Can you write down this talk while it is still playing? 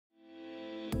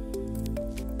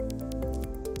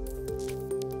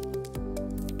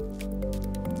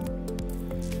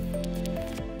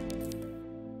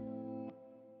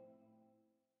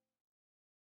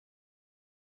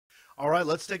All right,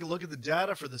 let's take a look at the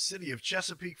data for the city of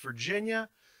Chesapeake, Virginia.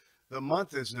 The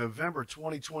month is November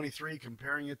 2023,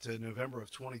 comparing it to November of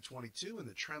 2022, and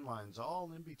the trend line's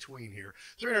all in between here.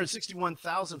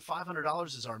 $361,500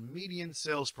 is our median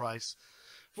sales price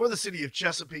for the city of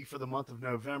Chesapeake for the month of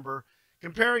November.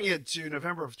 Comparing it to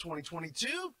November of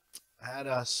 2022, had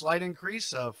a slight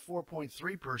increase of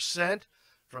 4.3%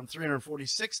 from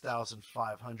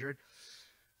 $346,500.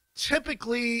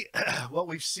 Typically, what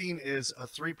we've seen is a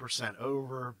 3%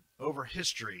 over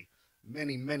history,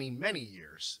 many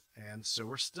years. And so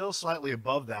we're still slightly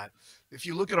above that. If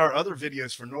you look at our other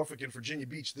videos for Norfolk and Virginia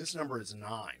Beach, this number is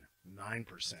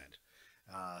 9%.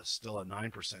 Still a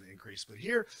 9% increase. But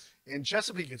here in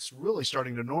Chesapeake, it's really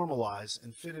starting to normalize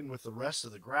and fit in with the rest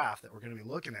of the graph that we're going to be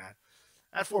looking at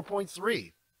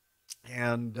 4.3.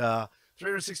 And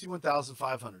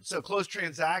 361,500. So closed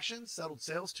transactions, settled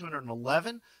sales,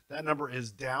 211. That number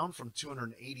is down from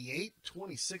 288,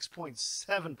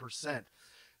 26.7%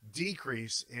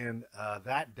 decrease in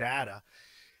that data.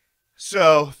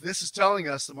 So this is telling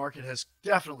us the market has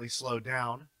definitely slowed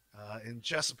down in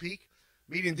Chesapeake.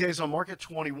 Median days on market,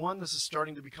 21. This is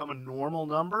starting to become a normal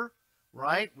number,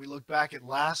 right? We look back at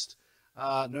last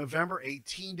November,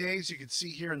 18 days. You can see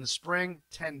here in the spring,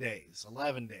 10 days,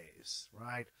 11 days,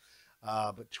 right?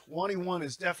 But 21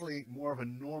 is definitely more of a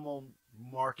normal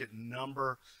market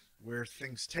number where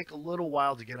things take a little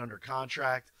while to get under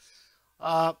contract.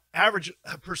 Average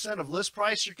percent of list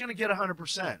price, you're going to get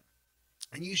 100%.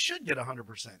 And you should get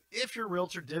 100%. If your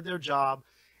realtor did their job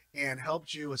and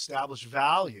helped you establish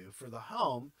value for the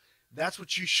home, that's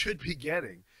what you should be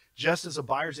getting, just as a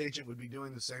buyer's agent would be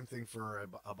doing the same thing for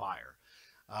a buyer.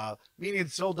 Median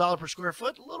sold dollar per square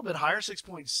foot, a little bit higher,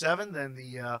 6.7 than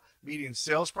the median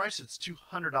sales price. It's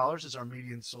 $200 is our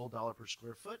median sold dollar per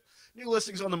square foot. New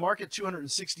listings on the market,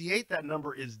 268. That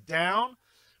number is down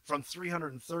from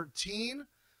 313,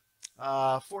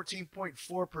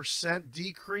 14.4%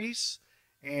 decrease.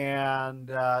 And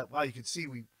well, you can see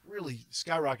we really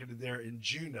skyrocketed there in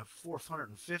June to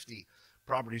 450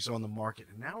 properties on the market.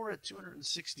 And now we're at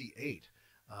 268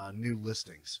 new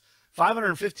listings.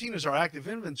 515 is our active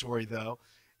inventory, though,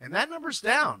 and that number's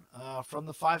down from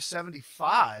the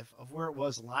 575 of where it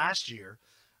was last year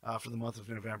for the month of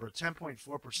November.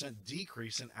 10.4%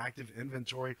 decrease in active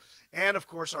inventory. And, of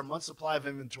course, our month supply of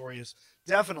inventory is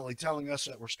definitely telling us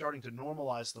that we're starting to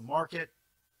normalize the market.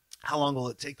 How long will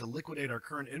it take to liquidate our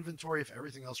current inventory if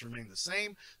everything else remained the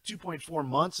same? 2.4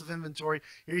 months of inventory.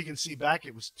 Here you can see back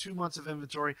it was 2 months of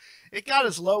inventory. It got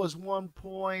as low as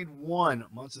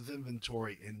 1.1 months of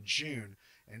inventory in June.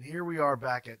 And here we are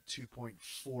back at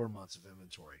 2.4 months of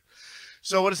inventory.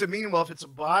 So what does it mean? Well, if it's a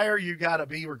buyer, you got to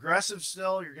be regressive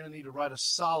still. You're going to need to write a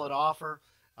solid offer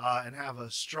and have a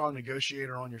strong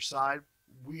negotiator on your side.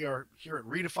 We are here at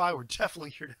Redefy. We're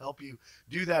definitely here to help you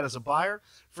do that as a buyer.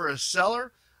 For a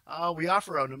seller, we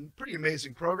offer a pretty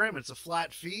amazing program. It's a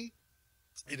flat fee.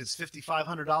 It is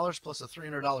 $5,500 plus a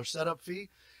 $300 setup fee,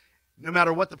 no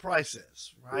matter what the price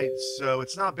is, right? So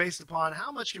it's not based upon how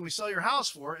much can we sell your house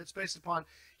for. It's based upon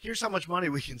here's how much money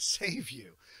we can save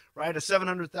you, right? A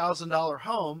 $700,000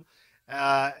 home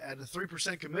at a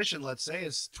 3% commission, let's say,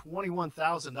 is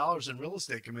 $21,000 in real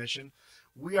estate commission.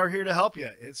 We are here to help you.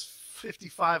 It's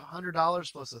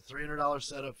 $5,500 plus a $300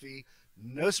 setup fee.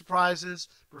 No surprises.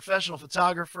 Professional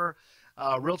photographer.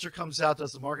 Realtor comes out,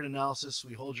 does the market analysis.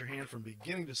 We hold your hand from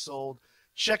beginning to sold.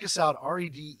 Check us out,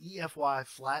 Redefy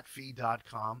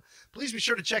flatfee.com. Please be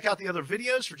sure to check out the other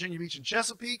videos, Virginia Beach and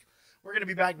Chesapeake. We're going to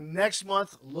be back next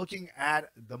month looking at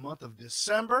the month of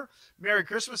December. Merry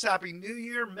Christmas. Happy New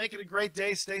Year. Make it a great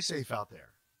day. Stay safe out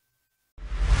there.